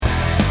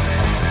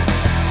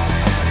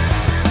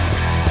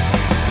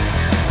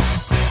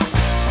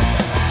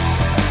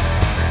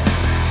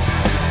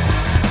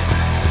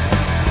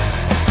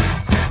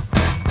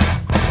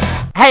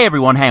Hey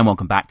everyone, hey and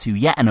welcome back to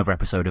yet another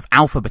episode of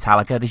Alpha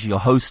Metallica. This is your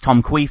host,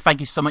 Tom Queef.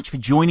 Thank you so much for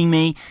joining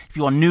me. If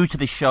you are new to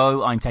the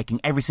show, I'm taking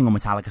every single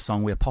Metallica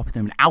song, we're popping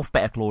them in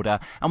alphabetical order,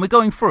 and we're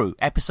going through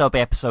episode by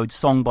episode,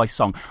 song by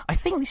song. I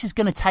think this is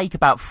going to take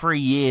about 3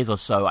 years or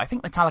so. I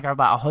think Metallica have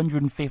about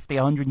 150,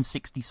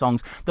 160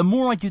 songs. The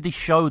more I do this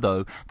show,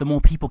 though, the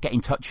more people get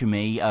in touch with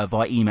me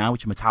via email,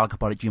 which is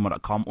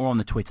metallicapod@gmail.com, or on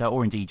the Twitter,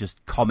 or indeed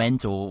just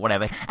comment or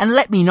whatever, and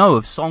let me know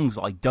of songs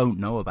I don't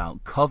know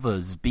about,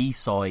 covers,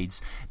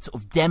 B-sides, sort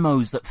of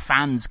demos that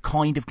fans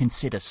kind of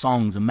consider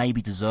songs and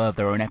maybe deserve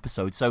their own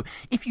episode. So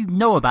if you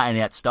know about any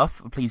of that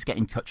stuff, please get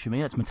in touch with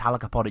me. That's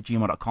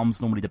metallicapod@gmail.com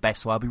is normally the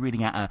best, so I'll be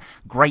reading out a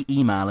great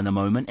email in a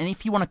moment. And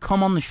if you want to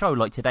come on the show,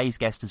 like today's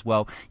guest as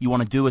well, you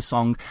want to do a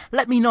song,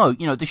 let me know.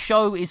 You know, the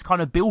show is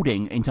kind of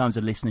building in terms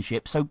of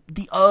listenership, so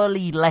the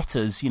early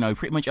letters, you know,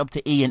 pretty much up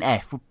to E and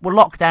F, were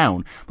locked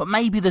down. But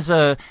maybe there's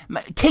a...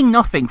 King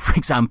Nothing, for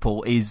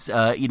example, is,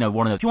 one of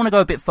those. If you want to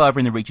go a bit further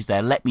in the reaches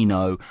there, let me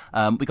know.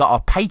 We got our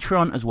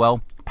Patreon as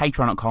well.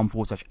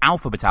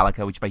 Patreon.com/Alpha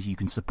Metallica, which basically you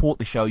can support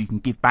the show, you can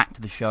give back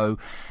to the show.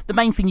 The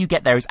main thing you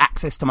get there is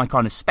access to my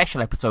kind of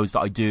special episodes that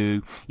I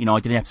do. You know, I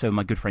did an episode with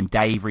my good friend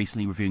Dave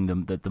recently reviewing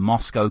the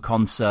Moscow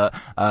concert.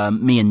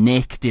 Me and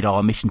Nick did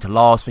our Mission to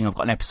Last thing. I've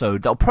got an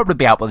episode that'll probably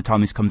be out by the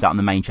time this comes out on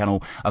the main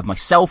channel of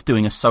myself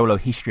doing a solo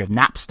history of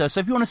Napster. So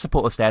if you want to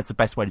support us there, it's the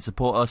best way to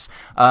support us.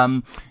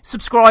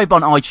 Subscribe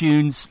on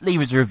iTunes,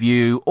 leave us a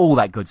review, all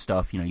that good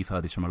stuff. You know, you've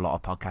heard this from a lot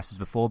of podcasters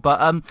before.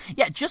 But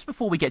just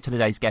before we get to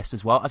today's guest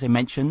as well, as I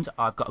mentioned,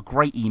 I've got a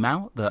great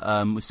email that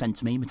was sent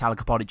to me,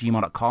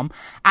 metallicapod@gmail.com.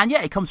 And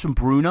yeah, it comes from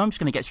Bruno. I'm just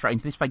going to get straight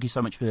into this. Thank you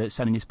so much for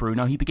sending this,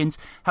 Bruno. He begins,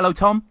 "Hello,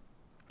 Tom.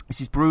 This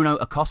is Bruno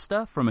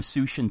Acosta from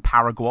Asunción,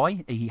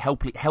 Paraguay." He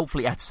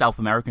helpfully adds South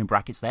America in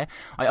brackets there.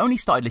 "I only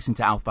started listening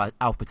to Alpha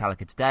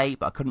Metallica today,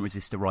 but I couldn't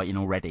resist the writing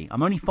already.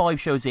 I'm only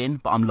 5 shows in,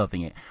 but I'm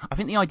loving it. I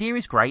think the idea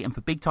is great, and for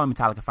big-time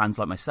Metallica fans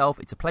like myself,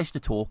 it's a pleasure to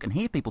talk and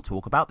hear people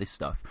talk about this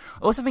stuff.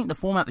 I also think the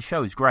format of the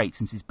show is great,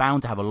 since it's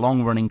bound to have a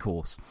long-running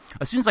course.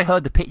 As soon as I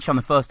heard the pitch on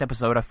the first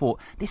episode, I thought,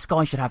 this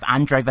guy should have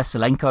Andrei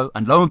Veselenko,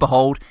 and lo and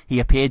behold, he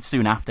appeared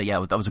soon after. Yeah,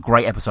 that was a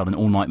great episode and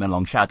all nightmare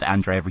long. Shout out to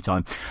Andrei every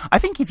time. I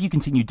think if you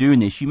continue doing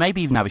this, you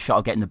maybe even have a shot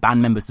at getting the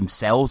band members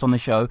themselves on the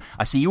show.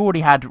 I see you already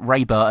had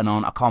Ray Burton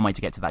on. I can't wait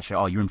to get to that show.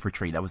 Oh, you're in for a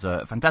treat. That was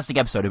a fantastic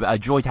episode. A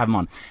joy to have him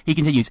on." He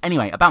continues,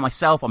 "Anyway, about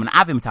myself, I'm an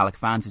avid Metallica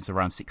fan since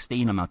around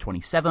 16. I'm now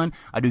 27.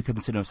 I do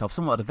consider myself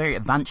somewhat a very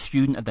advanced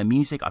student of their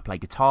music. I play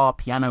guitar,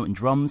 piano, and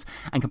drums,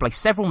 and can play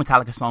several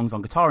Metallica songs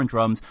on guitar and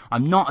drums.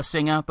 I'm not a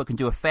singer, but can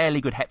do a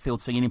fairly good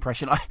Hetfield singing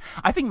impression."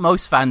 I think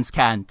most fans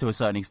can, to a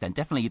certain extent.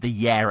 Definitely the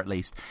 "yeah" at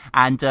least.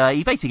 And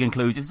he basically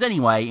concludes, "If there's any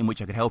way in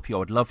which I could help you, I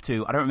would love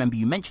to. I don't remember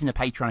you mentioned a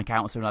Patreon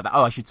account or something like that."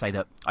 Oh, I should say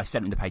that I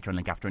sent him the Patreon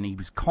link after, and he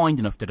was kind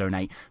enough to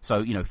donate. So,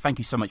 you know, thank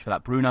you so much for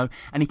that, Bruno.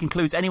 And he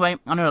concludes, "Anyway,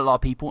 I know a lot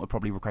of people are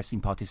probably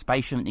requesting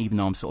participation, even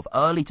though I'm sort of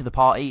early to the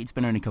party. It's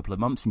been only a couple of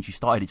months since you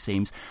started, it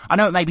seems. I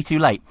know it may be too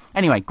late.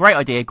 Anyway, great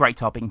idea, great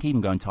topic, and keep them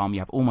going, Tom.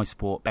 You have all my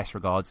support. Best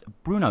regards,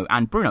 Bruno."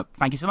 And Bruno,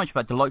 thank you so much for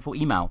that delightful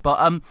email.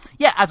 But,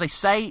 as I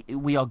say,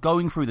 we are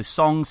going through the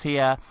songs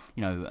here,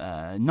 you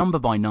know, number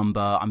by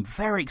number. I'm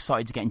very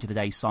excited to get into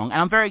today's song,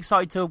 and I'm very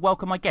excited to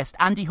welcome my guest,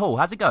 Andy Hall.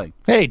 How's it going?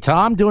 Hey,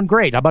 Tom, doing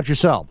great. How about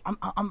yourself?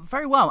 I'm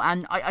very well,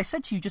 and I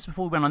said to you just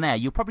before we went on there,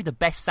 you're probably the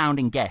best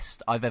sounding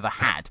guest I've ever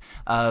had,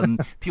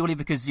 purely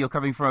because you're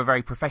coming from a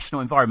very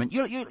professional environment.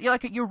 You're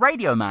a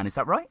radio man, is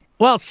that right?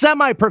 Well,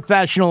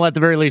 semi-professional at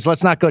the very least.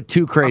 Let's not go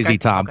too crazy,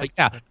 Tom. Okay.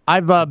 But yeah,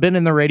 I've been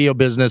in the radio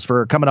business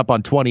for coming up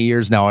on 20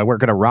 years now. I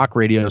work at a rock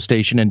radio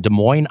station in Des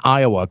Moines,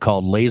 Iowa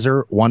called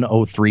Laser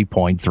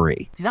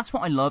 103.3. See, that's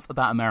what I love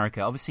about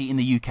America. Obviously, in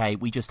the UK,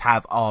 we just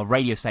have our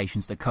radio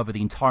stations that cover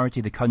the entirety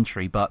of the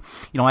country. But,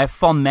 you know, I have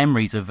fond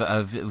memories of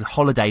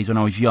holidays when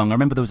I was young. I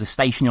remember there was a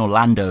station in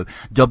Orlando,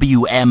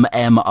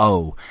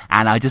 WMMO,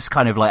 and I just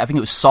kind of I think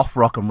it was soft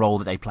rock and roll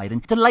that they played.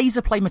 And did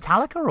Laser play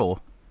Metallica, or?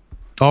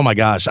 Oh, my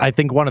gosh. I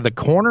think one of the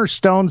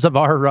cornerstones of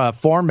our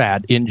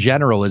format in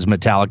general is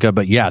Metallica.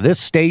 But yeah, this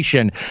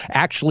station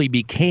actually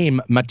became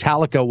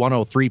Metallica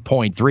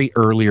 103.3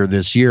 earlier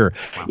this year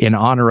in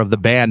honor of the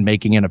band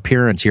making an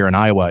appearance here in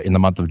Iowa in the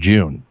month of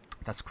June.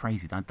 That's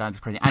crazy. That's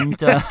crazy. And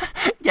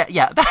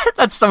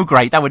that's so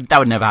great. That would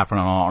never happen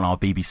on our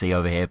BBC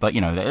over here. But,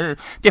 you know,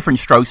 different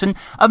strokes. And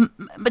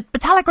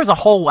Metallica as a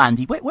whole,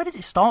 Andy, where does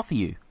it start for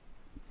you?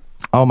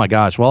 Oh, my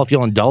gosh. Well, if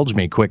you'll indulge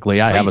me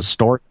quickly, I have a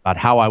story about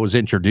how I was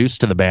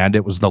introduced to the band.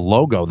 It was the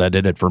logo that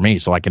did it for me,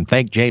 so I can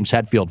thank James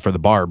Hetfield for the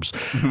barbs.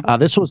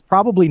 This was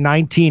probably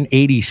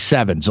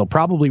 1987, so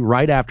probably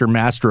right after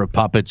Master of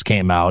Puppets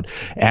came out,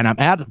 and I'm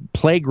at a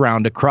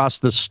playground across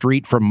the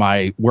street from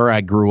where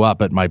I grew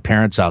up at my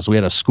parents' house. We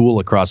had a school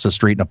across the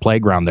street and a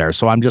playground there,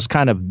 so I'm just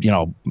kind of,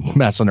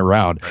 messing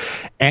around.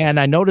 And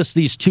I noticed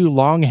these two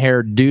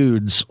long-haired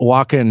dudes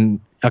walking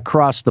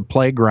across the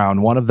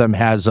playground. One of them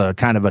has a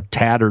kind of a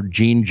tattered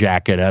jean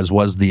jacket, as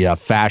was the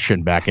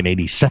fashion back in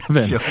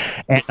 '87. Sure.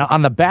 And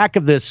on the back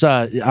of this,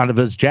 out of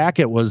his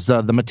jacket was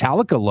the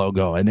Metallica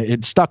logo, and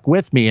it stuck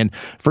with me. And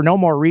for no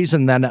more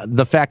reason than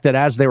the fact that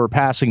as they were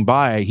passing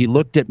by, he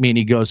looked at me and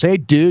he goes, "Hey,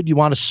 dude, you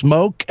want to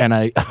smoke?" And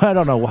I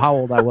don't know how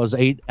old I was,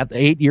 8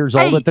 years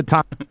old at the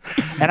time.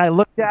 And I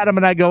looked at him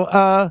and I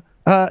go,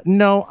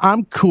 no,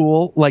 I'm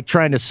cool, like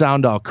trying to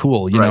sound all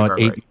cool, at 8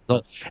 years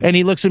old. And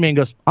he looks at me and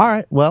goes, "All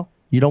right, well,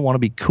 you don't want to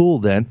be cool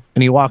then."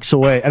 And he walks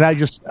away. And I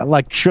just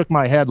shook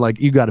my head like,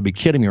 you got to be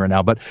kidding me right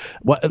now. But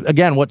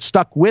what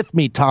stuck with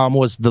me, Tom,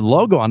 was the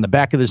logo on the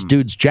back of this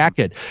dude's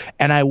jacket.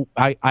 And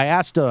I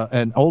asked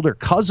an older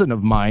cousin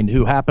of mine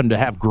who happened to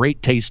have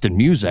great taste in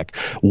music,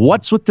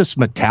 what's with this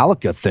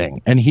Metallica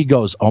thing? And he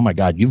goes, "Oh my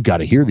God, you've got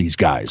to hear these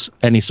guys."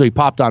 And so he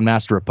popped on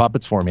Master of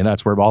Puppets for me. And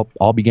that's where it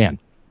all began.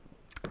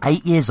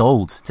 8 years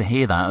old to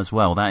hear that as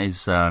well. That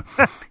is,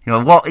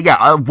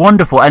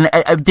 wonderful.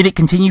 And did it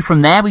continue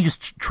from there? Were you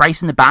just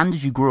tracing the band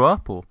as you grew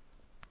up, or?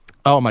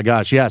 Oh my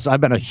gosh, yes. I've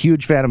been a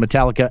huge fan of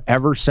Metallica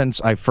ever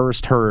since I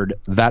first heard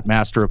that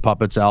Master of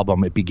Puppets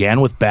album. It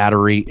began with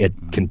Battery. It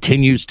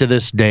continues to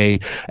this day.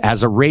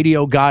 As a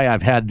radio guy,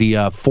 I've had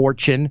the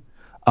fortune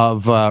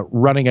of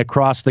running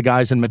across the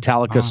guys in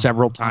Metallica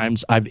several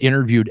times. I've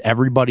interviewed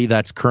everybody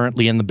that's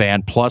currently in the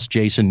band, plus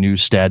Jason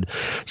Newsted.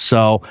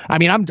 So, I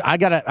mean, I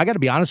gotta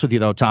be honest with you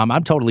though, Tom.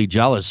 I'm totally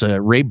jealous.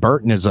 Ray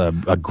Burton is a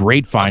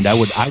great find. I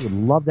would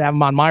love to have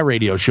him on my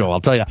radio show. I'll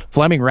tell you,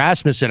 Fleming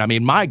Rasmussen. I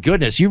mean, my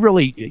goodness,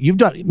 you've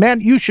done,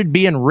 man. You should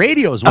be in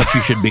radio, is what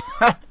you should be.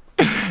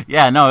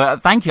 Yeah, no,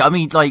 thank you. I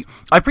mean, I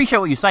appreciate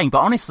what you're saying, but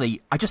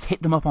honestly, I just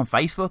hit them up on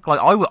Facebook.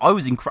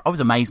 I was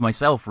amazed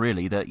myself,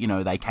 really, that,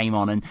 they came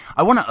on. And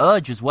I want to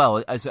urge as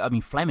well,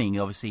 Fleming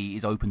obviously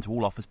is open to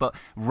all offers, but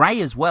Ray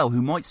as well,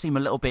 who might seem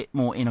a little bit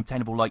more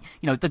inobtainable.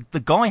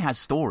 The guy has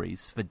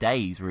stories for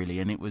days, really,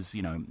 and it was,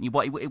 it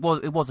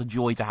was a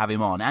joy to have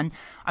him on. And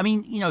I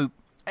mean,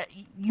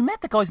 you met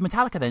the guys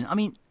Metallica then. I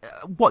mean,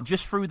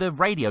 just through the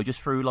radio,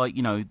 just through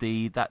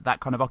that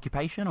kind of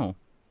occupation, or?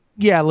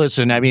 Yeah,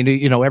 listen, I mean,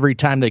 every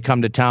time they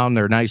come to town,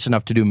 they're nice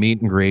enough to do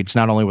meet and greets,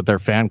 not only with their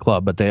fan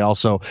club, but they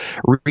also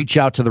reach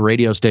out to the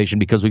radio station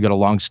because we've got a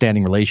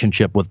long-standing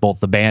relationship with both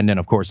the band and,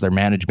 of course, their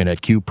management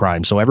at Q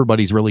Prime. So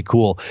everybody's really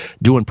cool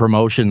doing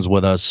promotions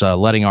with us,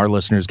 letting our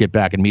listeners get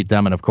back and meet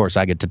them. And, of course,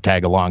 I get to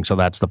tag along, so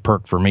that's the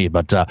perk for me.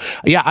 But,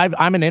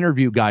 I'm an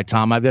interview guy,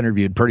 Tom. I've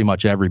interviewed pretty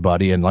much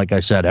everybody. And like I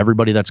said,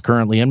 everybody that's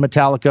currently in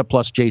Metallica,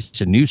 plus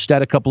Jason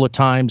Newsted a couple of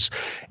times.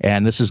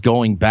 And this is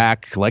going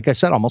back, like I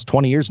said, almost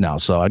 20 years now.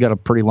 So I got a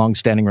pretty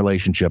long-standing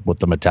relationship with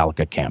the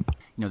Metallica camp.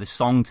 The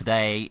song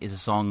today is a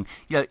song,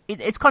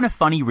 it's kind of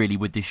funny really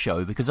with this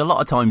show, because a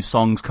lot of times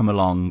songs come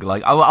along,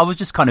 like I was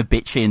just kind of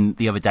bitching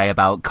the other day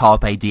about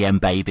Carpe Diem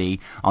Baby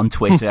on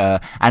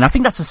Twitter, and I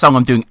think that's a song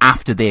I'm doing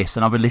after this,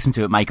 and I've been listening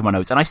to it, making my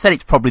notes, and I said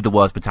it's probably the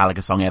worst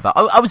Metallica song ever.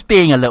 I was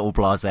being a little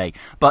blasé,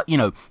 but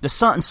there's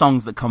certain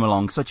songs that come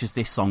along, such as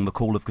this song, The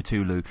Call of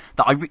Cthulhu,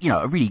 that I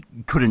really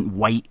couldn't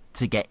wait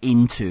to get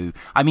into.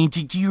 I mean,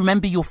 do you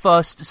remember your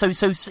first, so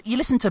you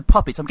listened to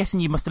Puppets, I'm guessing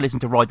you must have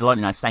listened to Ride the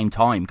Lightning at the same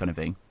time, kind of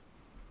thing.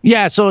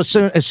 Yeah, so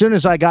as soon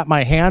as I got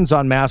my hands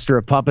on Master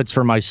of Puppets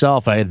for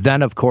myself, I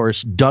then, of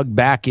course, dug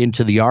back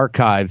into the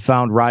archive,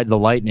 found Ride the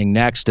Lightning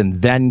next, and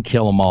then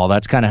Kill 'Em All.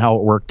 That's kind of how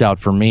it worked out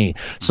for me.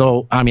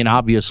 So, I mean,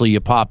 obviously, you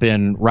pop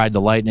in Ride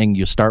the Lightning,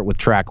 you start with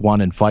track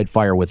 1 and Fight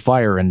Fire with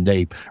Fire, and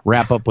they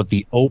wrap up with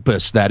the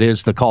opus that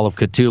is The Call of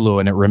Cthulhu,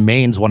 and it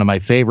remains one of my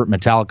favorite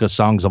Metallica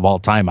songs of all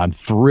time. I'm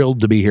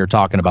thrilled to be here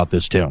talking about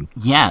this tune.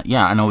 Yeah,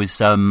 and I was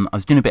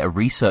doing a bit of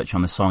research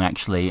on the song,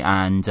 actually,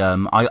 and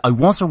I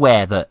was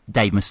aware that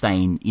Dave Mustaine,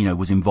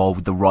 was involved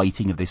with the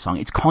writing of this song.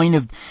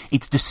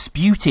 It's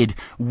disputed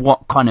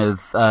what kind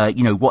of,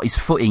 what his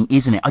footing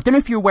is in it. I don't know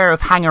if you're aware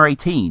of Hangar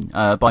 18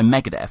 by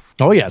Megadeth.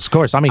 Oh, yes, of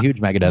course. I'm a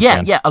huge Megadeth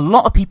fan. Yeah. A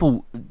lot of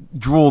people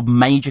draw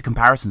major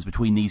comparisons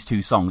between these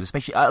two songs,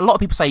 especially a lot of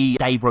people say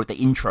Dave wrote the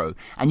intro,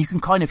 and you can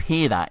kind of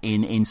hear that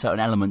in certain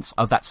elements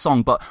of that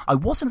song. But I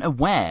wasn't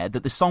aware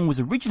that the song was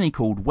originally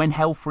called When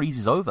Hell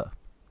Freezes Over.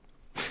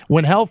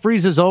 When Hell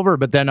Freezes Over,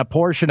 but then a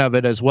portion of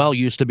it as well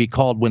used to be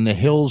called When the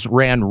Hills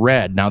Ran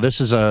Red. Now, this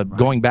is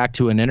going back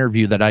to an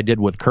interview that I did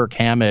with Kirk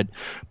Hammett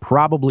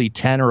probably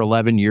 10 or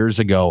 11 years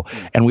ago,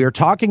 and we were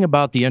talking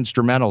about the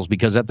instrumentals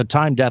because at the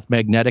time Death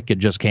Magnetic had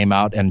just came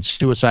out, and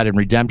Suicide and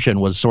Redemption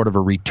was sort of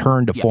a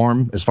return to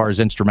form as far as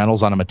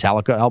instrumentals on a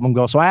Metallica album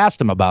go. So I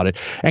asked him about it,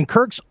 and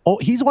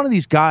he's one of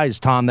these guys,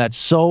 Tom, that's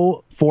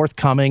so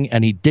forthcoming,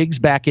 and he digs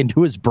back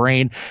into his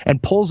brain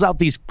and pulls out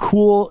these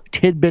cool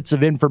tidbits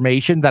of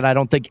information that I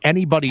don't think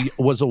anybody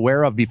was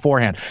aware of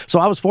beforehand. So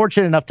I was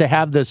fortunate enough to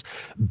have this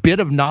bit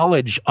of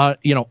knowledge,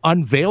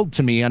 unveiled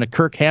to me on a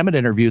Kirk Hammett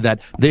interview, that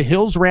The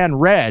Hills Ran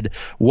Red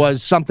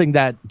was something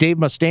that Dave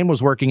Mustaine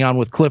was working on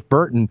with Cliff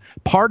Burton.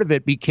 Part of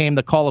it became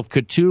The Call of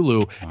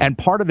Cthulhu, and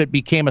part of it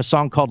became a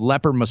song called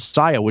Leper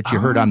Messiah, which you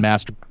heard on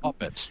Master of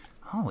Puppets.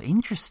 Oh,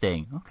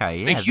 interesting.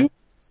 Okay, yeah.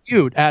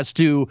 dispute as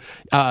to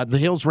The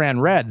Hills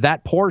Ran Red.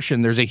 That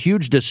portion, there's a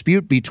huge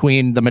dispute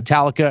between the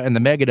Metallica and the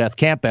Megadeth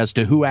camp as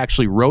to who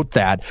actually wrote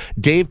that.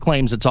 Dave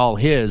claims it's all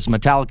his.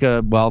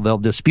 Metallica, well, they'll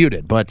dispute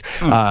it, but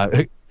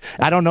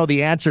I don't know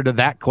the answer to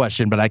that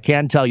question, but I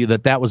can tell you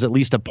that was at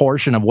least a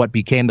portion of what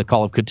became the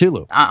Call of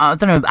Cthulhu. I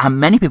don't know how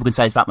many people can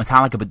say this about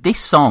Metallica, but this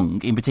song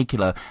in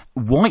particular,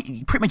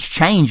 pretty much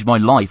changed my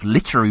life,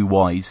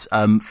 literary-wise,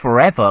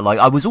 forever. Like,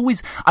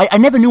 I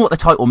never knew what the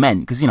title meant,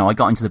 because, I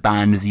got into the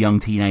band as a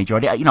young teenager. I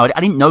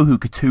didn't know who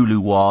Cthulhu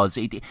was.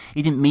 It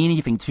didn't mean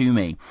anything to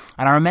me.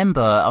 And I remember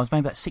I was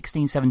maybe about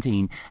 16,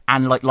 17,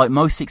 and like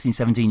most 16,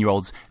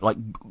 17-year-olds, like,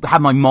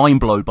 had my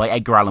mind blown by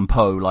Edgar Allan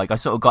Poe. Like, I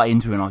sort of got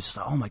into it, and I was just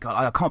like, oh my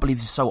God, I can't believe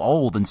this is so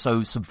old and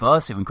so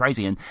subversive and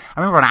crazy. And I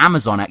remember on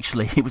Amazon,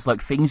 actually, it was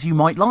like things you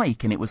might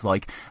like, and it was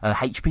like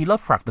H.P.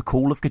 Lovecraft, The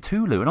Call of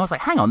Cthulhu, and I was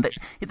like, hang on,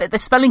 they're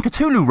spelling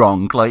Cthulhu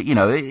wrong. Like,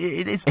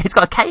 it's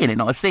got a K in it,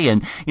 not a C,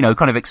 and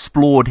kind of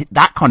explored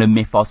that kind of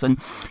mythos. And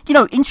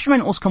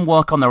instrumentals can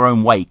work on their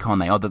own way, can't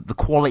they? The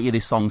quality of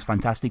this song's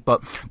fantastic,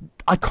 but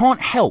I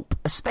can't help,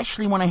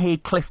 especially when I hear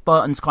Cliff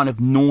Burton's kind of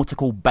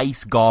nautical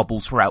bass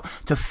garbles throughout,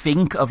 to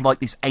think of like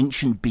this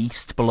ancient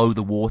beast below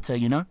the water,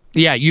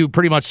 Yeah, you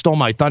pretty much stole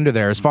my thunder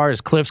there. As far as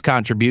Cliff's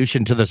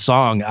contribution to the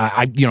song,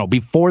 I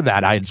before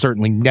that, I had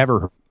certainly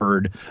never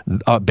heard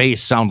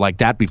bass sound like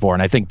that before.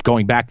 And I think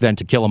going back then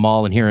to Kill 'Em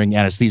All and hearing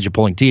Anesthesia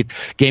Pulling Teeth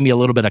gave me a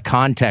little bit of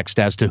context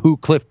as to who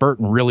Cliff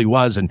Burton really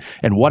was and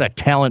what a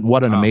talent,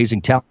 what an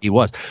amazing talent he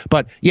was.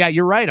 But yeah,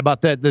 you're right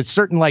about the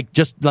certain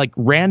just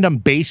random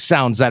bass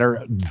sounds that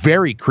are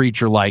very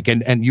creature-like.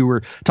 And you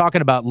were talking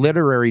about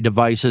literary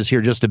devices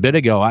here just a bit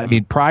ago. I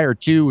mean, prior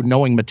to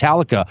knowing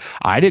Metallica,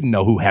 I didn't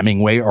know who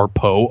Hemingway or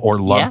Poe or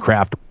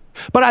Lovecraft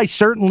but I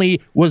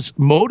certainly was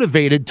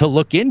motivated to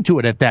look into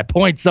it at that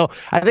point. So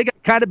I think I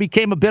kind of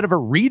became a bit of a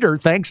reader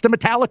thanks to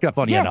Metallica,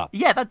 funny enough.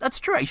 Yeah, that's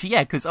true, actually,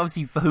 yeah, because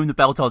obviously For Whom the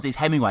Bell Tolls is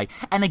Hemingway.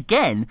 And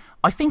again,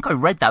 I think I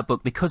read that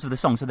book because of the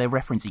song. So they're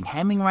referencing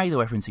Hemingway, they're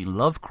referencing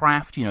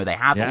Lovecraft, they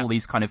have all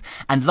these kind of...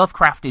 And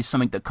Lovecraft is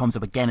something that comes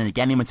up again and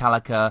again in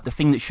Metallica. The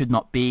Thing That Should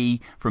Not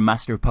Be from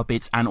Master of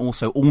Puppets, and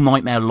also All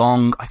Nightmare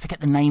Long. I forget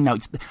the name now.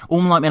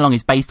 All Nightmare Long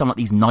is based on like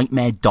these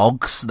nightmare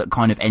dogs that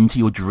kind of enter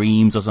your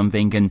dreams or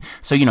something. And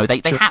so,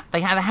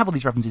 they have all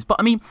these references. But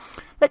I mean,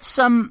 let's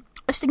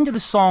stick into the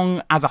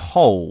song as a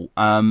whole,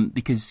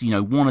 because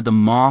one of the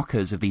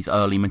markers of these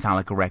early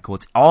Metallica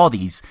records are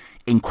these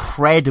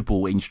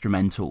incredible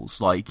instrumentals.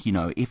 Like,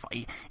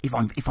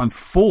 if I'm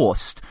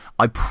forced,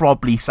 I'd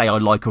probably say I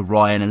like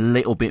Orion a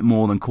little bit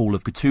more than Call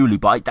of Cthulhu,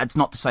 but that's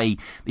not to say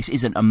this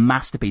isn't a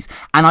masterpiece.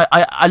 And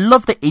I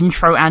love the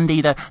intro,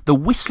 Andy, the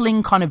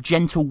whistling kind of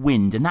gentle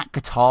wind and that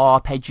guitar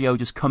arpeggio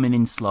just coming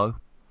in slow.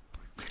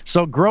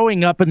 So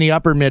growing up in the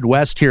upper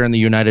Midwest here in the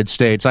United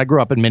States, I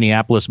grew up in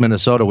Minneapolis,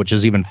 Minnesota, which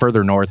is even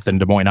further north than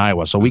Des Moines,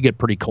 Iowa. So we get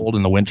pretty cold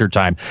in the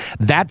wintertime.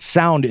 That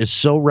sound is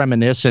so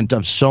reminiscent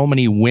of so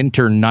many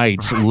winter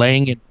nights,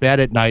 laying in bed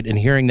at night and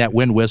hearing that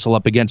wind whistle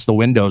up against the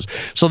windows.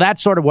 So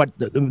that's sort of what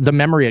the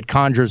memory it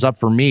conjures up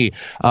for me.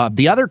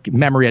 The other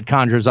memory it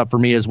conjures up for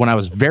me is when I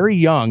was very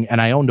young and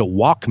I owned a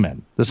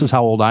Walkman. This is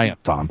how old I am,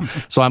 Tom.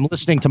 So I'm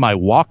listening to my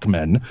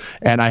Walkman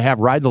and I have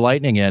Ride the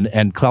Lightning in,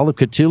 and Call of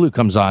Cthulhu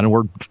comes on,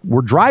 and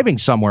we're driving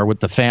somewhere with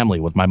the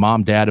family, with my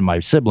mom, dad, and my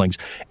siblings,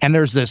 and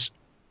there's this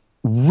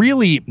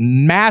really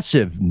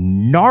massive,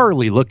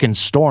 gnarly-looking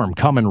storm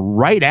coming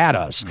right at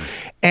us.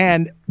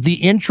 And the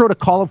intro to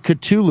Call of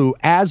Cthulhu,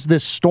 as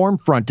this storm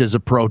front is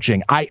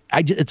approaching,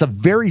 it's a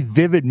very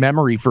vivid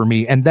memory for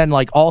me. And then,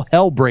 like, all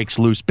hell breaks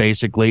loose,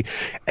 basically.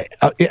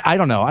 I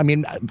don't know. I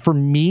mean, for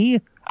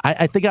me,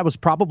 I think I was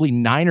probably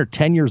 9 or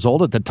 10 years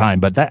old at the time,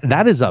 but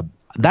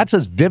that's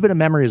as vivid a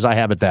memory as I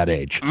have at that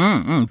age.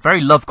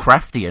 Very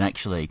Lovecraftian,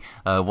 actually,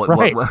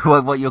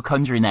 what you're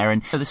conjuring there.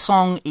 And so the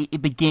song,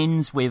 it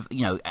begins with,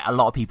 a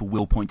lot of people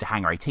will point to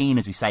Hangar 18,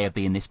 as we say, of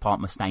being this part,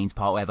 Mustaine's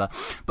part, whatever.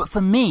 But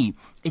for me,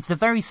 it's the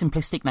very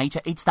simplistic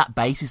nature. It's that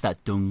bass, it's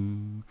that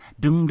dung,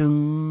 dung,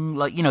 dung.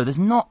 Like,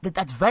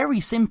 that's very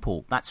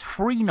simple. That's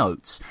 3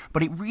 notes,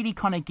 but it really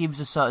kind of gives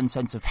a certain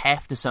sense of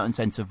heft, a certain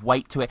sense of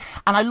weight to it.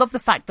 And I love the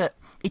fact that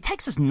it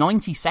takes us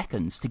 90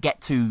 seconds to get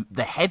to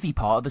the heavy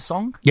part of the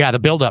song. Yeah, the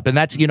build-up. And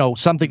that's,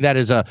 something that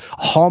is a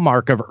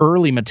hallmark of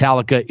early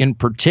Metallica in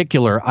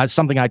particular.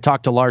 Something I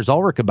talked to Lars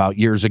Ulrich about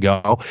years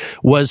ago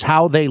was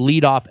how they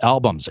lead off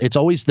albums. It's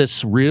always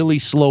this really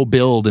slow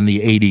build in the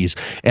 80s.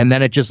 And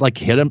then it just like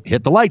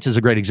Hit the Lights is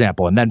a great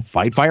example. And then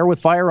Fight Fire with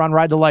Fire on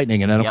Ride the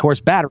Lightning. And then, of course,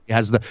 Battery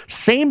has the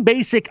same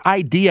basic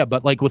idea.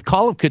 But like with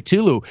Call of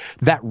Cthulhu,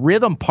 that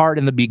rhythm part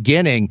in the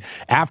beginning,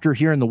 after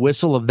hearing the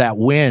whistle of that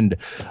wind,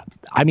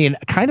 I mean,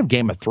 kind of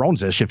Game of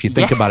Thrones-ish if you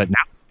think about it now.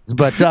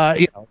 But,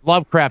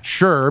 Lovecraft,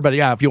 sure. But,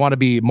 yeah, if you want to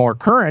be more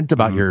current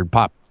about your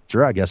pop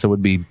culture, I guess it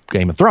would be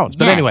Game of Thrones.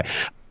 But anyway,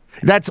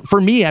 That's for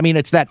me. I mean,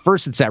 it's that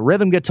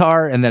rhythm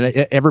guitar, and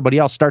then everybody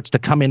else starts to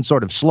come in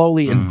sort of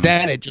slowly, and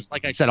then it just,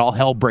 like I said, all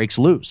hell breaks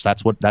loose.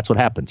 That's what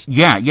happens.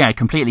 Yeah,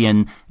 completely.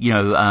 And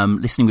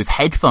listening with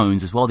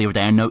headphones as well the other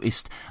day, I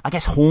noticed, I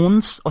guess,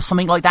 horns or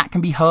something like that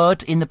can be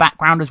heard in the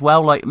background as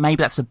well. Like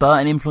maybe that's the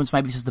Burton influence,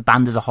 maybe this is the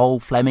band as a whole,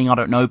 Fleming, I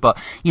don't know. But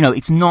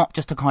it's not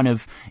just a kind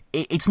of,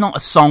 it's not a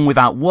song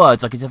without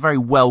words. Like it's a very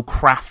well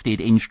crafted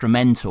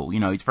instrumental.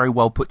 It's very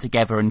well put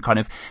together, and kind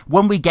of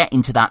when we get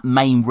into that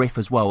main riff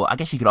as well, I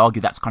guess you could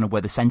argue that's kind of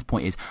where the center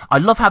point is. I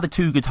love how the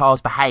two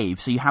guitars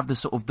behave. So you have the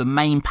sort of the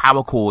main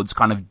power chords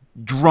kind of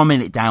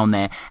drumming it down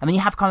there, and then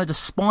you have kind of the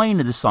spine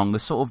of the song, the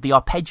sort of the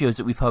arpeggios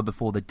that we've heard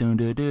before, the dun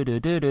dun dun dun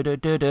dun dun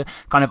dun dun,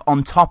 kind of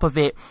on top of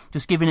it,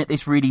 just giving it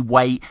this real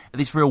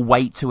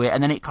weight to it,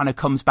 and then it kind of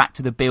comes back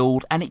to the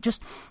build, and it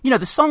just,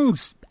 the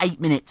song's 8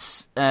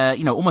 minutes,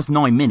 almost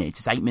 9 minutes.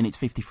 It's 8 minutes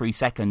 53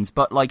 seconds,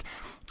 but like,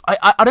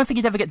 I don't think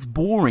it ever gets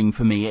boring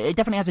for me. It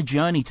definitely has a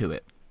journey to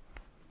it.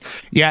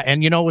 Yeah,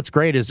 and what's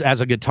great is, as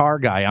a guitar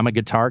guy, I'm a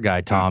guitar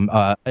guy, Tom,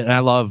 and I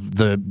love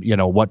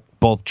what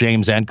both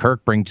James and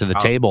Kirk bring to the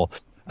table.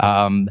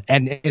 And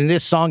in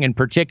this song in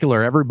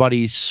particular,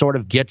 everybody sort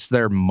of gets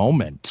their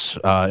moment,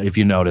 if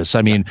you notice.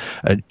 I mean,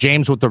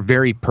 James with the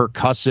very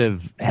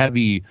percussive,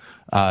 heavy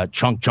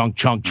chunk,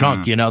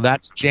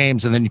 that's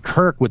James. And then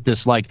Kirk with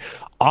this, like,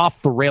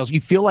 off the rails.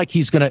 You feel like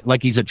he's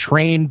a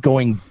train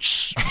going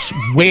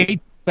way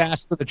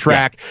fast for the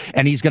track,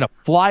 and he's going to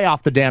fly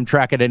off the damn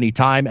track at any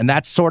time, and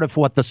that's sort of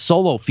what the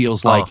solo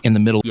feels like in the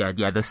middle.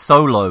 Yeah, the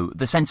solo,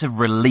 the sense of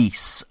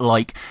release.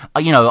 Like,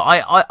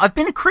 I've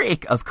been a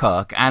critic of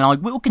Kirk, and I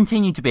will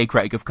continue to be a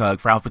critic of Kirk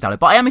for Alpha Metallica,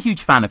 but I am a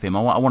huge fan of him. I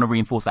want to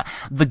reinforce that.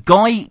 The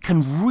guy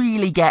can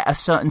really get a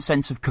certain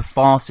sense of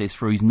catharsis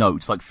through his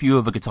notes, like few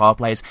other guitar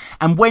players.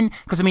 And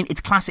because I mean,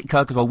 it's classic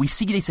Kirk as well. We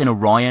see this in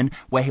Orion,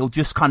 where he'll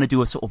just kind of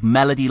do a sort of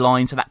melody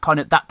line, so that kind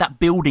of, that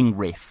building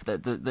riff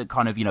that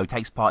kind of,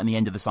 takes part in the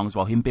end of the song as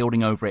well, him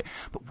building over it.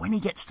 But when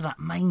he gets to that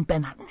main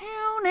bend, that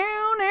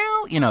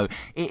now,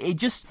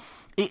 it's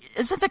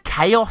a sense of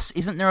chaos,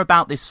 isn't there,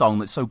 about this song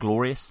that's so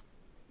glorious?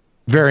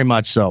 Very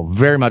much so.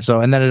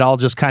 And then it all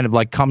just kind of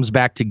like comes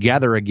back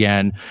together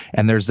again,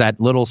 and there's that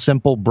little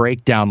simple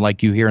breakdown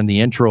like you hear in the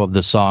intro of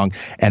the song,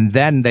 and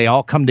then they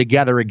all come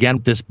together again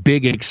with this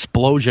big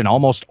explosion,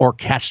 almost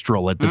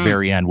orchestral at the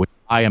very end, which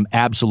I am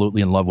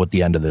absolutely in love with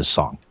the end of this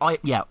song. I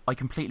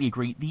completely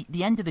agree.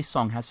 The end of this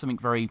song has something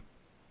very,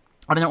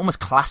 I don't know, almost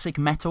classic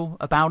metal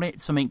about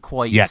it. Something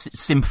quite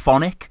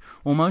symphonic,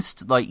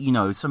 almost, like,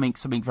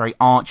 something very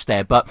arched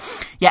there. But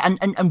yeah,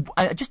 and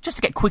just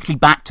to get quickly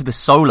back to the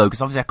solo,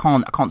 because obviously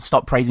I can't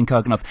stop praising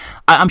Kirk enough.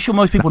 I'm sure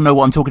most people know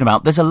what I'm talking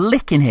about. There's a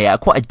lick in here,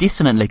 quite a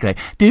dissonant lick, like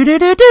he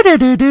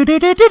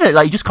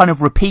just kind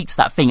of repeats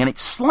that thing, and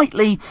it's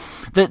slightly,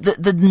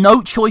 the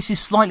note choice is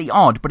slightly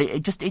odd, but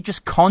it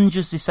just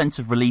conjures this sense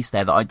of release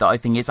there that I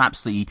think is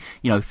absolutely,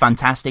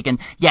 fantastic. And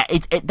yeah,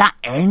 that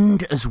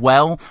end as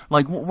well,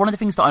 like, one of the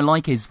things that I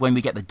like is when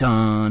we get the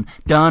dun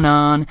dun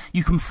dun,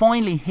 you can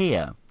finally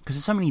hear, because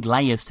there's so many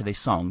layers to this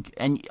song,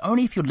 and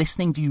only if you're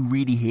listening do you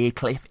really hear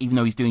Cliff, even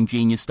though he's doing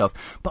genius stuff.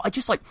 But I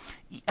just, like,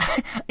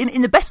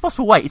 in the best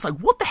possible way, it's like,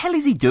 what the hell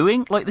is he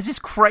doing? Like, there's this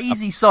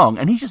crazy song,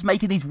 and he's just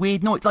making these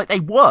weird noises, like, they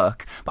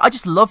work, but I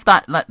just love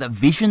that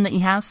vision that he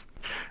has.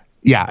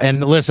 Yeah,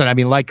 and listen, I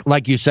mean,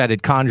 like you said,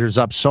 it conjures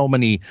up so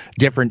many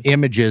different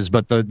images,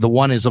 but the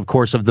one is, of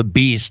course, of the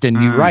beast.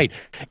 And you're right.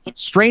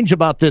 What's strange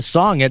about this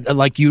song,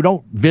 like, you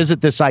don't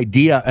visit this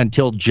idea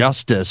until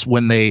Justice,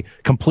 when they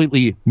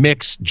completely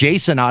mix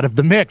Jason out of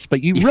the mix,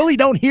 but you really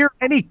don't hear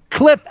any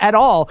Cliff at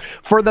all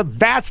for the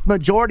vast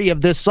majority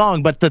of this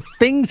song. But the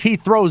things he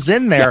throws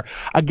in there,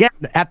 again,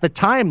 at the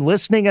time,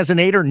 listening as an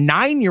 8 or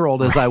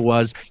 9-year-old as I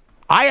was,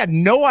 I had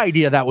no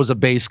idea that was a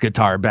bass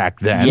guitar back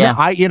then.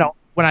 Yeah.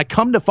 When I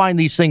come to find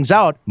these things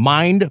out,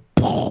 mind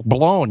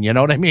blown, you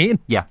know what I mean?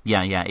 Yeah.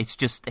 It's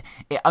just,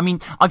 I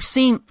mean, I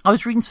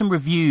was reading some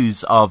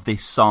reviews of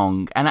this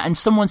song, and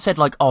someone said,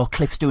 like, oh,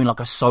 Cliff's doing like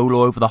a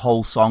solo over the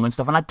whole song and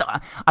stuff, and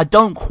I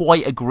don't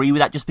quite agree with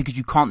that, just because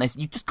you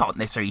just can't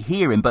necessarily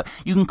hear him, but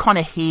you can kind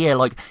of hear,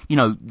 like,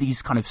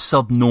 these kind of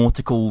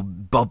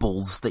subnautical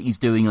bubbles that he's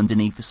doing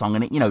underneath the song,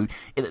 and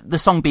the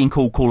song being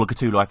called Call of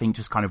Cthulhu, I think,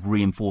 just kind of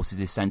reinforces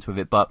this sense with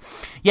it. But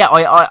yeah,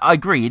 I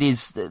agree, it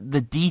is the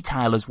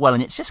detail as well,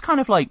 and it's just kind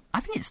of like, I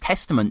think it's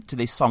testament to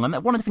this song. And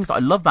one of the things that I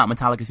love about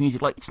Metallica's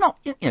music, like, it's not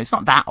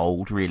that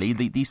old, really.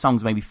 These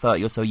songs may be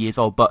 30 or so years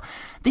old, but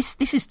this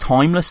is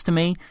timeless to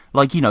me.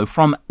 Like,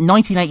 from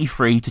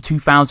 1983 to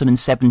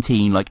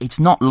 2017, like, it's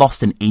not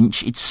lost an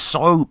inch. It's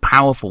so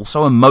powerful,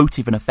 so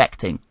emotive and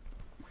affecting.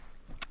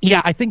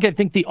 Yeah, I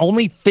think the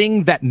only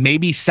thing that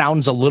maybe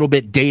sounds a little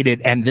bit dated,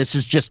 and this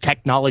is just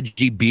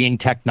technology being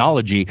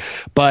technology,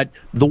 but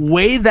the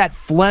way that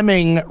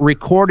Fleming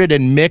recorded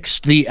and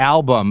mixed the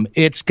album,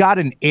 it's got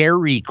an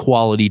airy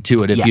quality to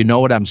it, if you know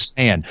what I'm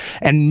saying.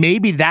 And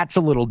maybe that's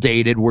a little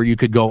dated where you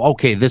could go,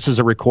 okay, this is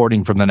a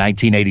recording from the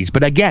 1980s.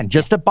 But again,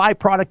 just a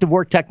byproduct of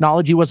where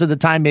technology was at the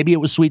time. Maybe it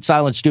was Sweet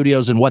Silence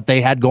Studios and what they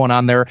had going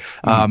on there,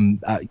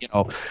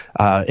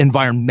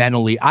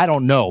 environmentally. I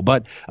don't know.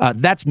 But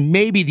that's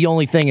maybe the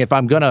only thing if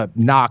I'm going to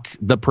knock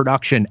the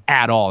production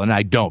at all, and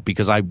I don't,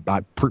 because I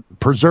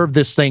preserve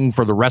this thing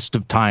for the rest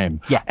of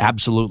time. Yeah.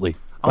 Absolutely.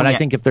 But I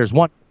think if there's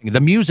one thing, the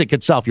music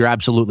itself, you're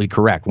absolutely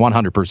correct,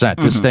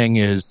 100%. This thing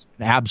is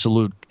an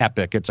absolute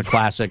epic. It's a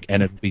classic,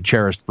 and it'll be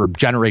cherished for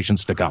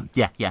generations to come.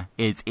 Yeah.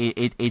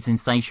 It's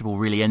insatiable,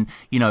 really. And,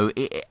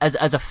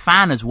 as a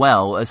fan as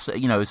well, as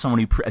someone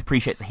who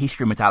appreciates the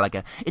history of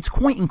Metallica, it's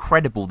quite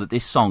incredible that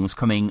this song's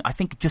coming, I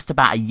think, just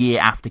about a year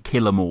after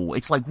Kill 'Em All.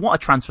 It's like, what a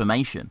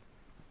transformation.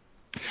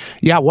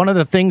 Yeah, one of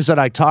the things that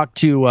I talked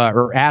to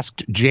or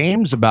asked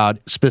James about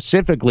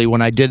specifically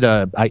when I did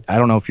I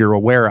don't know if you're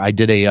aware, I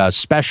did a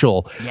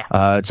special.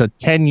 Yeah. It's a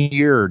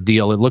 10-year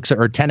deal. It looks at,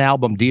 or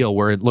 10-album deal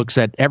where it looks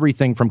at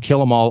everything from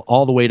Kill 'Em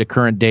all the way to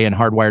current day and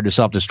Hardwired to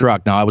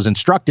Self-Destruct. Now, I was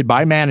instructed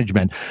by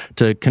management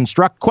to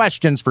construct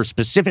questions for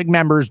specific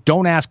members.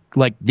 Don't ask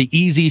like the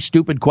easy,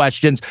 stupid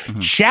questions.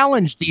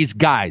 Challenge these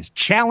guys.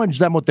 Challenge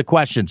them with the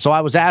questions. So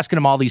I was asking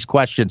them all these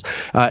questions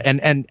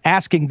and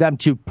asking them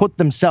to put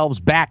themselves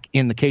back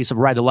in the case of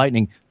Ride the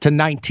Lightning to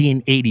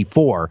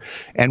 1984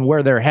 and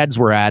where their heads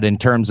were at in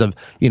terms of,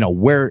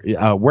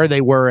 where they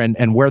were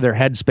and where their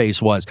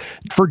headspace was.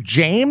 For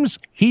James,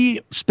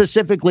 he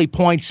specifically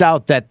points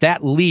out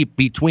that leap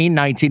between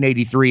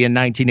 1983 and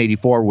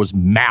 1984 was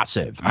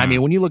massive. I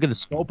mean, when you look at the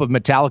scope of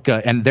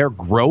Metallica and their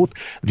growth,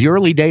 the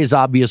early days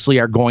obviously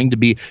are going to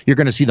be, you're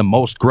going to see the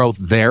most growth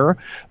there.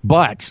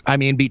 But I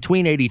mean,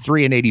 between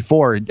 83 and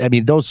 84, I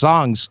mean, those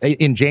songs,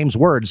 in James'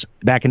 words,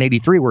 back in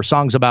 83 were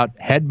songs about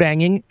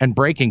headbanging and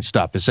breaking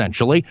stuff,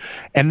 essentially.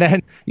 And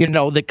then,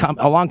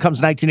 along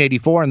comes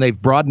 1984, and they've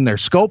broadened their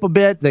scope a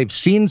bit. They've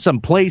seen some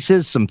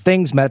places, some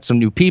things, met some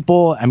new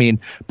people. I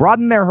mean,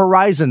 broaden their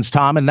horizons,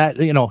 Tom, and that,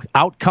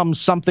 out comes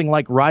something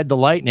like Ride the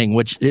Lightning,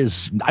 which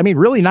is, I mean,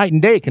 really night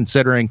and day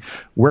considering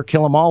where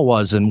Kill 'Em All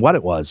was and what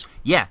it was.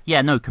 Yeah,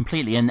 no,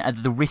 completely. And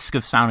at the risk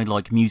of sounding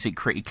like music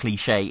critic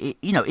cliche,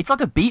 it's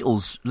like a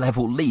Beatles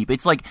level leap.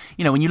 It's like,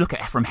 when you look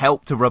at From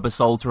Help to Rubber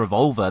Soul to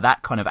Revolver,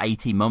 that kind of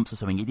 18 months or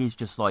something, it is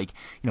just like,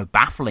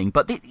 baffling.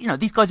 But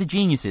these guys are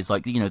geniuses.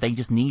 Like, they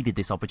just needed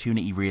this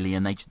opportunity, really,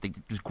 and they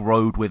just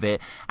growed with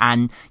it.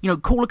 And,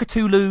 Call of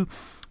Cthulhu,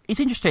 it's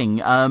interesting.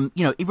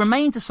 It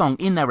remains a song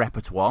in their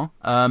repertoire.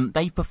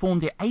 They've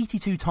performed it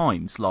 82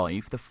 times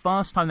live. The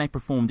first time they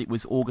performed it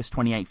was August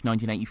 28th,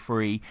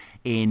 1983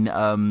 in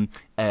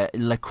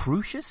La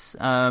Cruces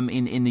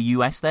in the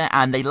US there.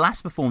 And they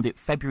last performed it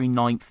February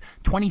 9th,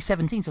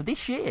 2017. So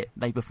this year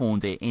they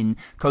performed it in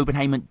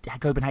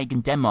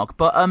Copenhagen, Denmark.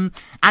 But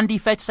Andy,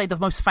 fair to say the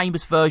most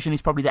famous version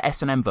is probably the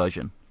S&M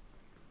version.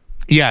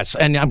 Yes,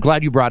 and I'm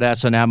glad you brought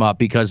S&M up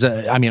because,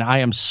 I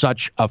am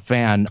such a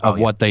fan of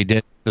what they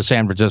did, the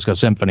San Francisco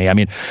Symphony. I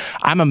mean,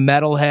 I'm a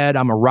metalhead,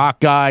 I'm a rock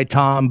guy,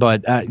 Tom,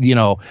 but,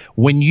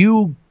 when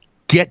you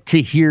get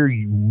to hear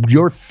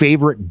your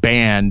favorite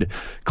band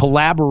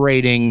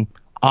collaborating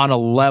on a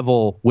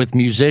level with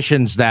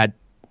musicians that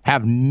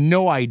have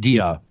no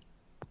idea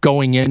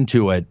going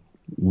into it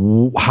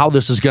how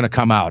this is going to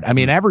come out. I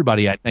mean,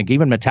 everybody, I think,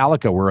 even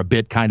Metallica were a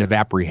bit kind of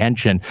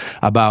apprehension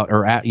about,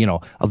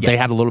 they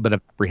had a little bit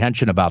of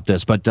apprehension about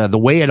this, but the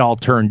way it all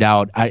turned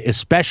out,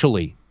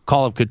 especially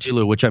Call of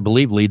Cthulhu, which I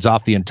believe leads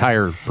off the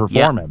entire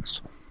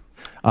performance,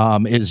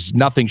 is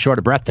nothing short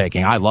of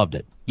breathtaking. I loved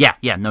it.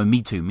 Yeah, no,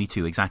 me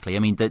too, exactly. I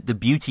mean, the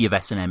beauty of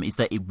S&M is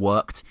that it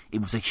worked.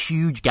 It was a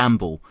huge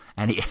gamble,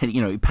 and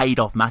it paid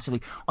off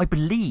massively. I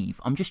believe,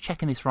 I'm just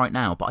checking this right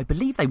now, but I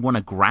believe they won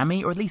a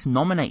Grammy, or at least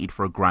nominated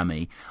for a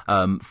Grammy,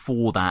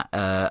 for that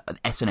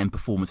S&M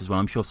performance as well.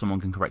 I'm sure someone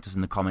can correct us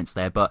in the comments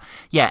there, but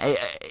yeah,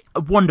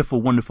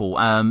 wonderful.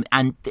 And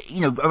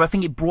I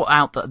think it brought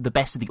out the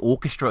best of the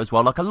orchestra as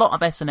well. Like a lot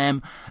of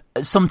S&M,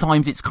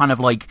 sometimes it's kind of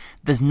like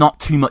there's not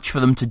too much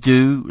for them to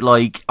do,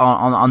 like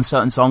on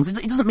certain songs.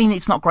 It doesn't mean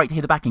it's not great to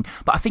hear the backing,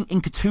 but I think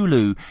in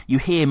Cthulhu you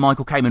hear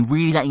Michael Kamen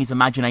really letting his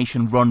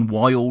imagination run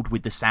wild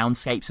with the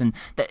soundscapes, and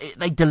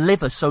they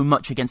deliver so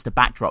much against the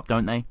backdrop,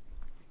 don't they?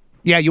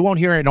 Yeah, you won't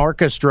hear an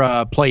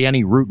orchestra play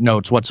any root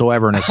notes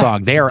whatsoever in a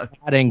song. They are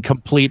adding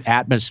complete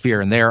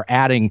atmosphere, and they are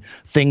adding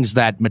things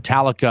that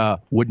Metallica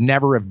would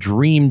never have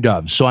dreamed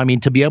of. So, I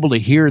mean, to be able to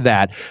hear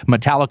that,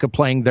 Metallica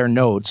playing their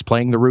notes,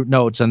 playing the root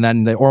notes, and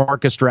then the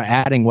orchestra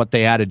adding what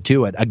they added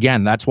to it.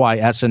 Again, that's why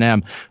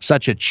S&M,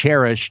 such a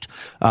cherished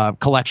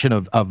collection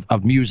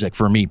of music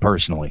for me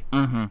personally.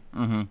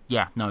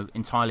 Yeah, no,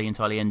 entirely.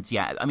 And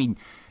yeah, I mean,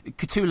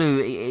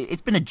 Cthulhu,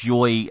 it's been a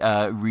joy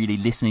really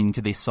listening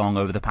to this song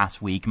over the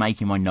past week,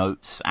 making my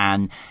notes,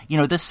 and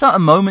there's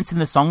certain moments in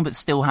the song that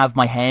still have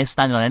my hair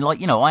standing on end.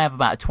 Like, I have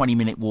about a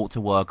 20-minute walk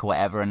to work or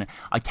whatever, and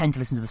I tend to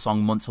listen to the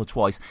song once or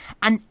twice,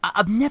 and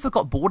I've never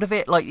got bored of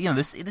it. Like,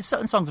 there's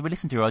certain songs that we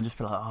listen to, I just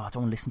feel like, I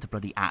don't want to listen to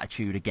bloody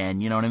Attitude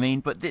again, you know what I mean?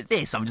 But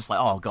this, I'm just like,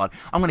 oh god,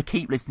 I'm going to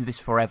keep listening to this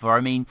forever.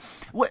 I mean,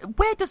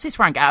 where does this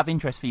rank out of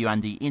interest for you,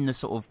 Andy, in the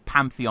sort of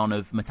pantheon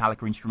of Metallica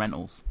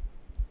instrumentals?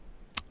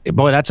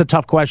 Boy, that's a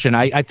tough question.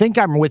 I think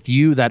I'm with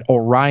you that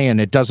Orion,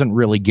 it doesn't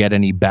really get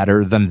any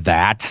better than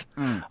that.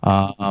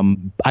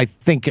 I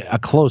think a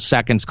close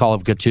second's Call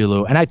of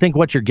Cthulhu. And I think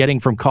what you're getting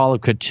from Call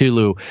of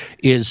Cthulhu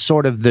is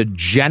sort of the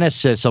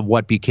genesis of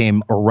what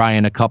became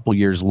Orion a couple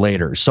years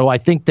later. So I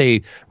think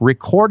they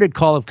recorded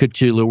Call of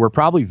Cthulhu, were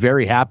probably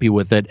very happy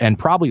with it, and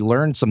probably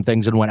learned some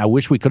things and went, I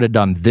wish we could have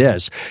done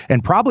this,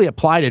 and probably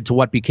applied it to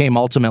what became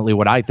ultimately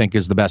what I think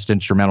is the best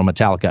instrumental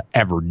Metallica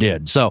ever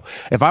did. So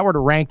if I were to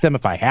rank them,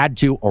 if I had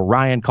to,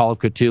 Orion, Call of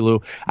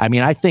Cthulhu. I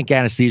mean, I think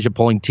Anesthesia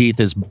Pulling Teeth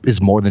is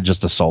more than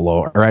just a solo,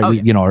 or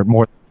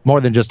or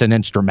more than just an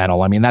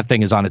instrumental. I mean, that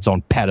thing is on its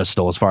own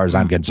pedestal as far as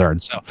I'm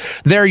concerned. So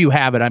there you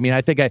have it. I mean,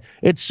 I think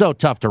it's so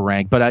tough to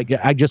rank, but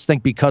I just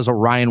think because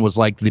Orion was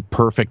like the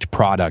perfect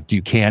product,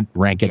 you can't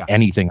rank it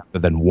anything other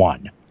than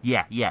one.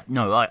 Yeah.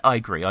 No, I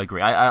agree.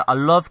 I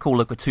love Call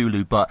of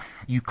Cthulhu, but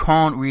you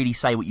can't really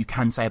say what you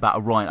can say about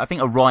Orion. I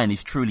think Orion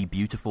is truly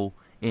beautiful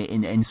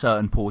in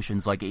certain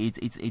portions. Like it's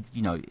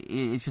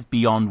just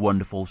beyond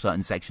wonderful,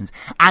 certain sections.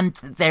 And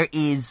there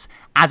is,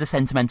 as a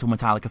sentimental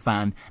Metallica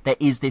fan, there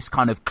is this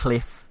kind of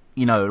cliff,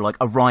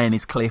 like Orion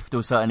is cliff to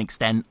a certain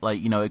extent,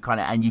 like, it kind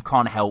of, and you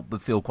can't help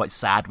but feel quite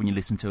sad when you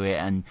listen to it,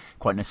 and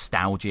quite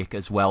nostalgic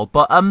as well.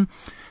 But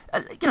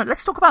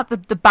let's talk about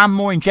the band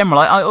more in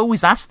general. I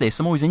always ask this,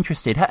 I'm always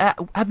interested.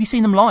 Have you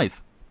seen them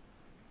live?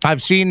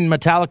 I've seen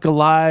Metallica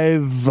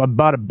live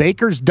about a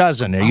baker's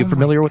dozen. Are you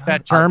familiar with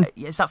that term?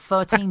 Is that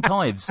 13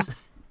 times?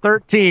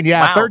 13,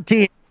 yeah, wow.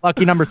 13.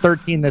 Lucky number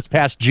 13 this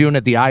past June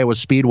at the Iowa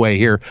Speedway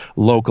here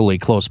locally,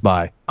 close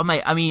by. Oh,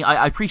 mate, I mean,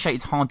 I appreciate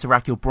it's hard to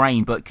rack your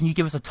brain, but can you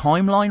give us a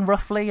timeline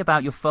roughly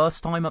about your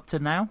first time up to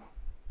now?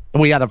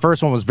 Well, yeah, the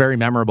first one was very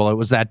memorable. It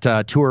was that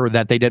tour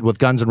that they did with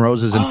Guns N'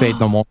 Roses and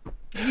Faith No More.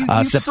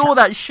 You saw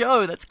that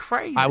show. That's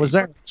crazy. I was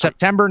there.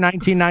 September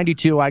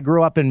 1992. I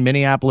grew up in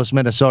Minneapolis,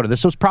 Minnesota.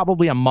 This was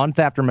probably a month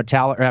after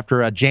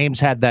James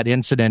had that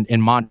incident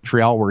in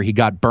Montreal where he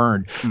got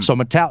burned. So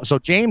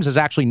James is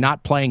actually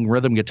not playing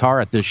rhythm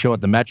guitar at this show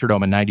at the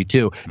Metrodome in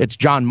 92. It's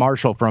John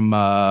Marshall from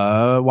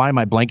why am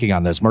I blanking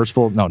on this?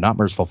 Not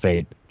Merciful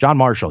Fate. John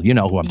Marshall. You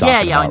know who I'm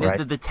talking about,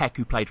 right? The tech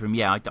who played for him.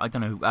 Yeah, I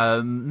don't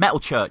know. Metal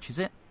Church, is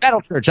it?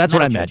 Metal Church. That's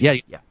what I meant. Yeah.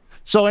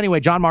 So anyway,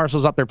 John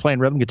Marshall's up there playing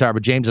rhythm guitar,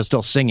 but James is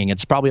still singing.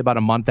 It's probably about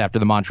a month after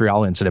the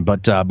Montreal incident.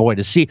 But boy,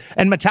 to see.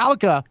 And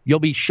Metallica, you'll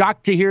be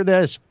shocked to hear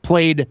this,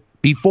 played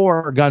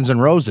before Guns N'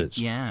 Roses.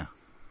 Yeah.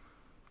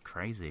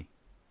 Crazy.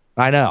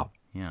 I know.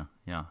 Yeah.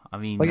 I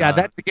mean,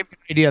 that to give you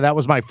an idea, that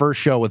was my first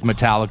show with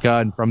Metallica,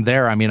 and from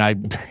there, I mean,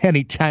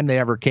 anytime they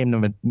ever came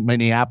to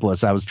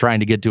Minneapolis, I was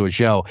trying to get to a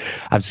show.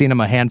 I've seen them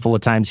a handful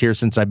of times here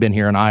since I've been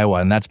here in Iowa,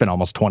 and that's been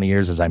almost 20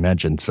 years, as I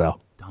mentioned. So.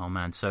 Oh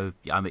man, so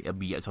I'm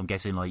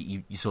guessing like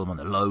you saw them on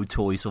the Load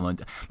tour, like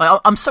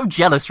I'm so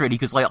jealous really,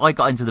 because like I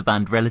got into the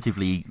band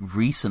relatively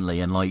recently,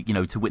 and like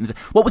to witness.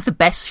 What was the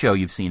best show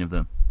you've seen of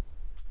them?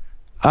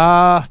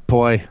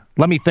 Boy,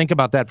 let me think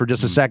about that for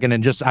just a second.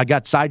 And I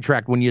got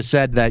sidetracked when you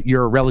said that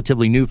you're a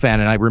relatively new fan,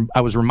 and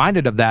I was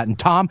reminded of that. And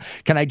Tom,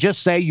 can I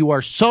just say you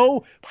are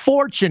so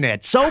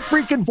fortunate, so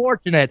freaking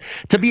fortunate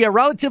to be a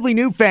relatively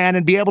new fan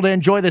and be able to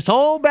enjoy this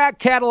whole back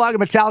catalog of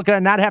Metallica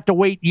and not have to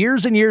wait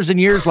years and years and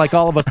years like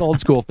all of us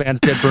old school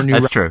fans did for a new.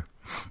 That's true.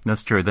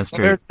 That's true. So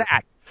there's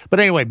that. But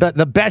anyway,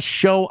 the best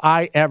show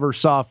I ever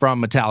saw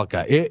from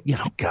Metallica,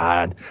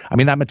 God, I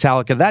mean,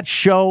 that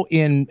show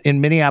in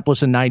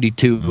Minneapolis in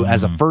 92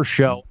 as a first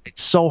show,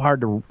 it's so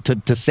hard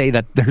to say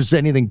that there's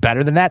anything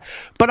better than that.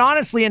 But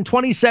honestly, in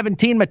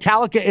 2017,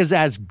 Metallica is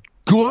as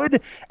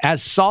good,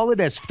 as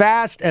solid, as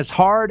fast, as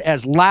hard,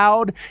 as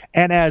loud,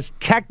 and as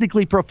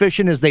technically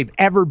proficient as they've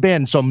ever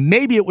been. So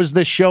maybe it was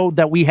the show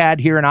that we had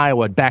here in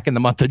Iowa back in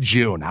the month of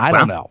June. I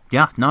don't know.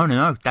 Yeah,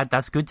 no.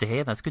 That's good to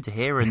hear. That's good to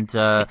hear. And,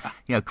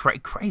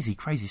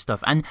 crazy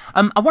stuff. And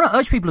I want to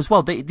urge people as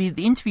well, the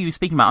interview you're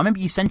speaking about, I remember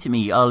you sent it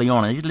me early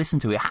on, and I did listen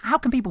to it. How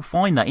can people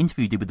find that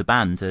interview you did with the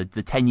band, the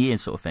 10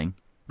 years sort of thing?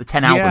 The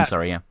 10 albums,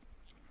 sorry, yeah.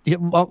 Yeah,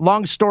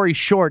 long story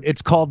short,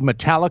 it's called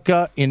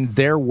Metallica in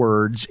Their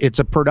Words. It's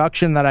a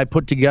production that I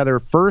put together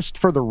first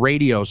for the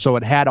radio, so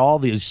it had all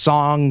these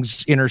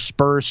songs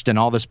interspersed and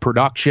all this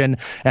production.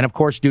 And of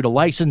course, due to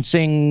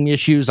licensing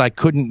issues, I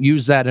couldn't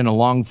use that in a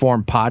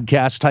long-form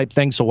podcast type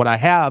thing. So what I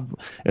have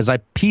is I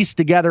pieced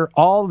together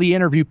all the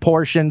interview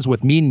portions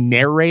with me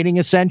narrating,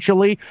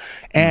 essentially.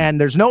 And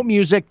there's no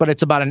music, but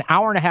it's about an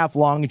hour and a half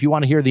long if you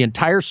want to hear the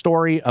entire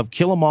story of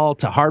Kill 'Em All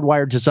to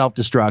Hardwired to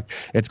Self-Destruct.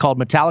 It's called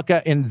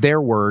Metallica in Their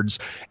Words. words.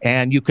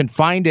 And you can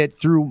find it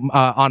through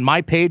on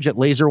my page at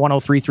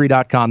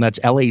laser1033.com. That's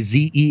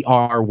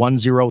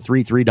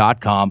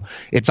lazer1033.com.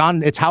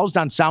 It's housed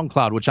on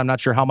SoundCloud, which I'm not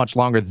sure how much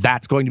longer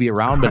that's going to be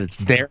around, but it's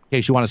there in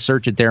case you want to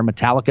search it there,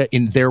 Metallica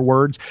in their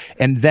words.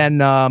 And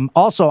then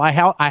also I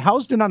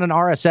housed it on an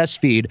RSS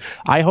feed.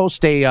 I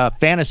host a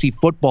fantasy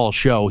football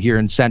show here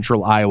in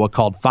Central Iowa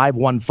called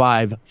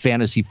 515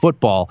 Fantasy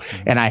Football,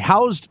 and I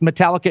housed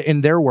Metallica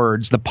in their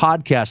words, the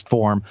podcast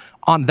form,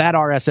 on that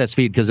RSS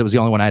feed because it was the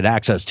only one I had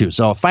access to.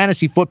 So a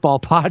fantasy football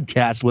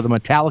podcast with a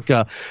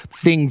Metallica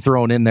thing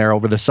thrown in there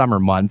over the summer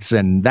months,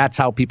 and that's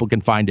how people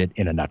can find it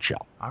in a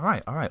nutshell. All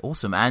right,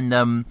 awesome.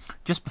 And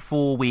just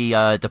before we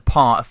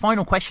depart, a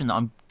final question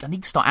that I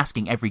need to start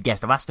asking every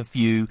guest. I've asked a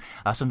few,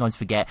 I sometimes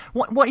forget.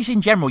 What is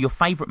in general your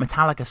favourite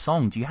Metallica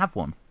song? Do you have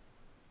one?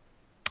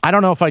 I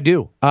don't know if I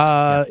do.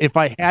 If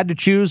I had to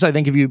choose, I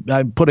think if you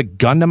put a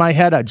gun to my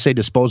head, I'd say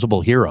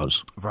Disposable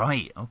Heroes.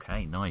 Right.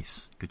 Okay.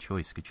 Nice. Good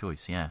choice.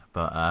 Yeah.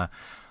 But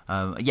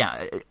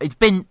yeah, it's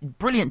been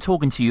brilliant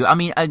talking to you. I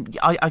mean,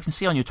 I can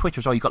see on your Twitter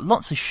as well, you've got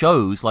lots of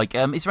shows. Like,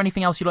 is there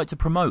anything else you'd like to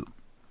promote?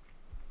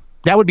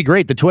 That would be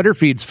great. The Twitter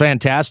feed's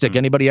fantastic.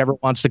 Anybody ever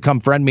wants to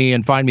come friend me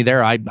and find me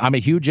there. I'm a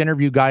huge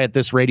interview guy at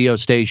this radio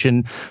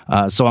station,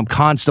 so I'm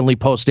constantly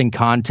posting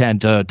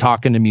content,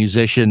 talking to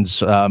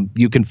musicians.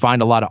 You can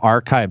find a lot of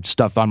archived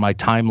stuff on my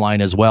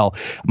timeline as well.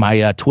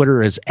 My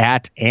Twitter is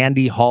at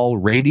Andy Hall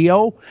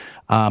Radio.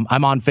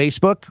 I'm on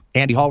Facebook,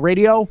 Andy Hall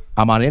Radio.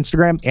 I'm on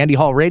Instagram, Andy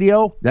Hall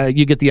Radio.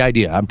 You get the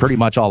idea. I'm pretty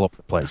much all over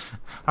the place.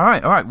 All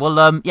right.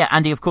 Well, yeah,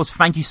 Andy, of course,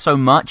 thank you so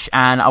much.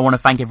 And I want to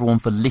thank everyone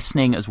for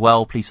listening as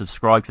well. Please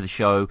subscribe to the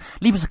show.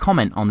 Leave us a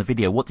comment on the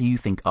video. What do you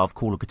think of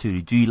Call of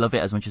Cthulhu? Do you love it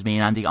as much as me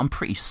and Andy? I'm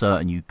pretty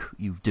certain you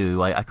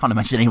do. I can't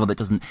imagine anyone that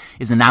is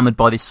enamored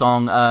by this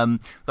song.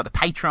 We've got the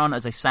Patreon,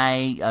 as I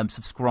say.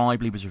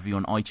 Subscribe, leave us a review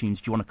on iTunes.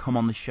 Do you want to come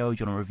on the show?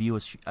 Do you want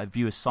to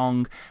review a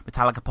song?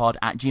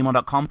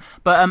 MetallicaPod@gmail.com.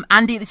 But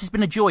Andy, this has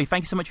been a joy.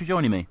 Thank you so much for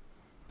joining me.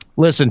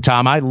 Listen,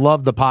 Tom, I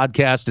love the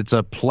podcast. It's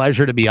a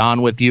pleasure to be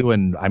on with you.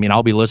 And I mean,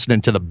 I'll be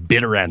listening to the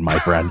bitter end, my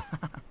friend.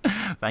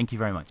 Thank you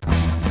very much.